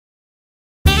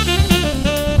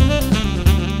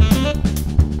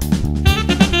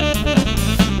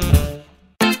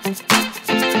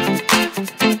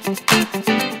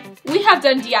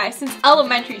done DI since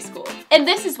elementary school, and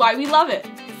this is why we love it.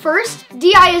 First,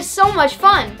 DI is so much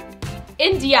fun.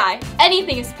 In DI,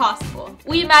 anything is possible.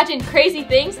 We imagine crazy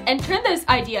things and turn those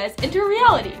ideas into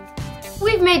reality.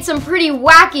 We've made some pretty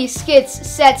wacky skits,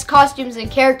 sets, costumes, and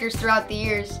characters throughout the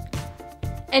years.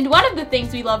 And one of the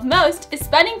things we love most is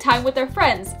spending time with our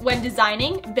friends when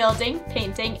designing, building,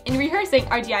 painting, and rehearsing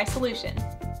our DI solution.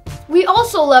 We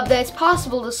also love that it's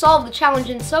possible to solve the challenge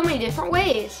in so many different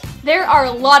ways. There are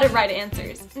a lot of right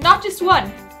answers, not just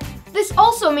one. This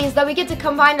also means that we get to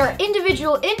combine our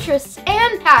individual interests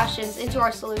and passions into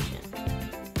our solution.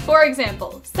 For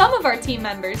example, some of our team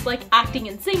members like acting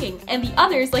and singing, and the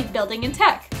others like building and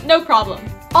tech. No problem.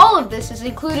 All of this is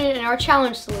included in our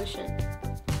challenge solution.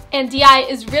 And DI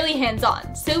is really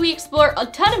hands-on, so we explore a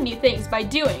ton of new things by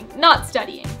doing, not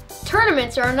studying.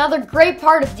 Tournaments are another great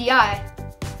part of DI.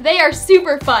 They are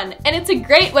super fun, and it's a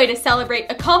great way to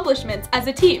celebrate accomplishments as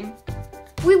a team.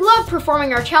 We love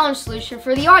performing our challenge solution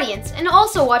for the audience and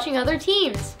also watching other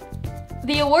teams.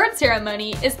 The award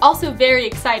ceremony is also very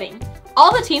exciting.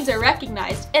 All the teams are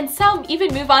recognized, and some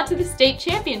even move on to the state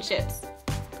championships.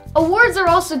 Awards are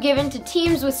also given to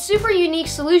teams with super unique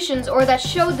solutions or that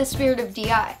showed the spirit of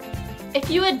DI.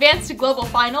 If you advance to global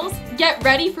finals, get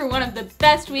ready for one of the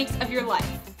best weeks of your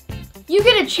life. You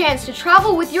get a chance to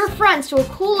travel with your friends to a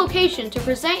cool location to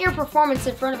present your performance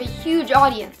in front of a huge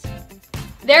audience.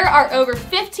 There are over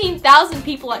 15,000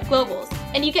 people at Globals,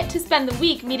 and you get to spend the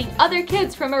week meeting other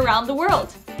kids from around the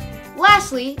world.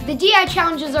 Lastly, the DI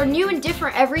challenges are new and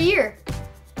different every year.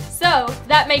 So,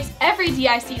 that makes every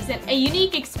DI season a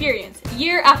unique experience,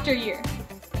 year after year.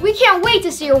 We can't wait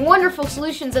to see your wonderful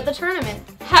solutions at the tournament.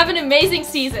 Have an amazing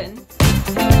season!